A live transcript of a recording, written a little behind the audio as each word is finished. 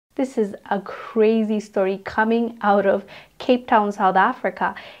This is a crazy story coming out of Cape Town, South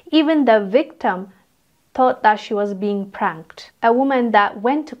Africa. Even the victim thought that she was being pranked. A woman that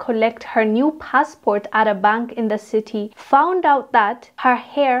went to collect her new passport at a bank in the city found out that her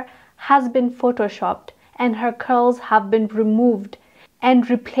hair has been photoshopped and her curls have been removed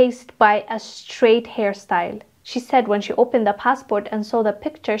and replaced by a straight hairstyle. She said when she opened the passport and saw the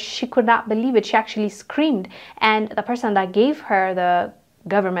picture, she could not believe it. She actually screamed. And the person that gave her, the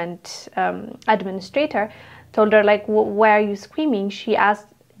government administrator, told her, like, why are you screaming? She asked,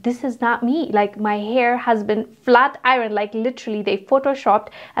 this is not me. Like, my hair has been flat ironed. Like, literally, they photoshopped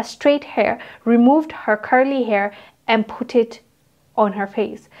a straight hair, removed her curly hair, and put it on her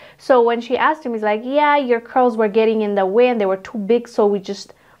face. So when she asked him, he's like, yeah, your curls were getting in the way and they were too big, so we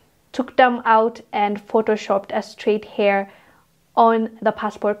just took them out and photoshopped a straight hair on the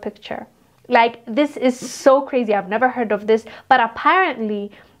passport picture. Like, this is so crazy. I've never heard of this, but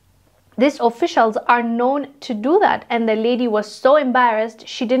apparently these officials are known to do that. And the lady was so embarrassed,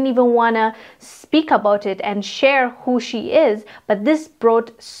 she didn't even want to speak about it and share who she is. But this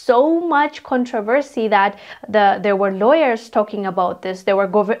brought so much controversy that there were lawyers talking about this. There were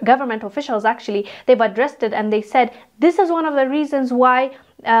government officials, actually. They've addressed it and they said, this is one of the reasons why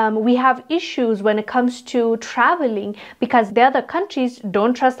we have issues when it comes to traveling, because the other countries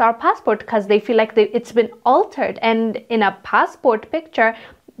don't trust our passport because they feel like it's been altered. And in a passport picture,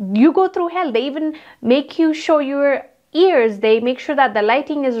 you go through hell. They even make you show your ears. They make sure that the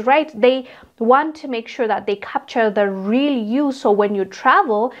lighting is right. They want to make sure that they capture the real you, so when you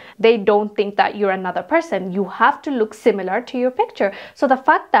travel, they don't think that you're another person. You have to look similar to your picture. So the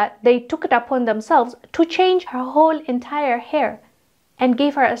fact that they took it upon themselves to change her whole entire hair and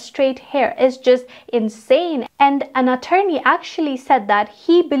gave her a straight hair is just insane. And an attorney actually said that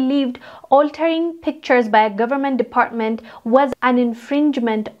he believed altering pictures by a government department was an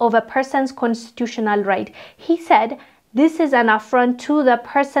infringement of a person's constitutional right. He said, this is an affront to the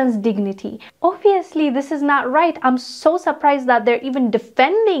person's dignity. Obviously, this is not right. I'm so surprised that they're even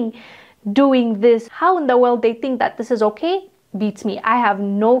defending doing this. How in the world they think that this is okay? Beats me. I have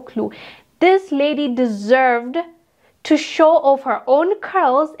no clue. This lady deserved to show off her own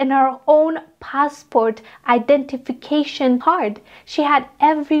curls in her own passport identification card. She had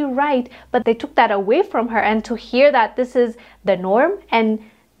every right, but they took that away from her. And to hear that this is the norm and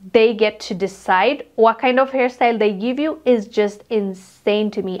they get to decide what kind of hairstyle they give you is just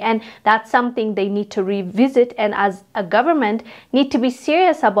insane to me. And that's something they need to revisit, and as a government need to be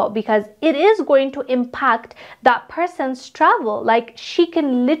serious about, because it is going to impact that person's travel. Like, she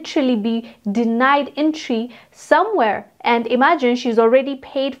can literally be denied entry somewhere. And imagine, she's already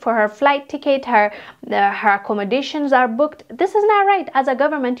paid for her flight ticket, her accommodations are booked. This is not right. As a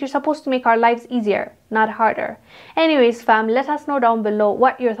government, you're supposed to make our lives easier, not harder. Anyways, fam, let us know down below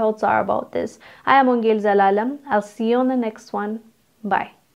what your thoughts are about this. I am Ongel Zalalam. I'll see you on the next one. Bye.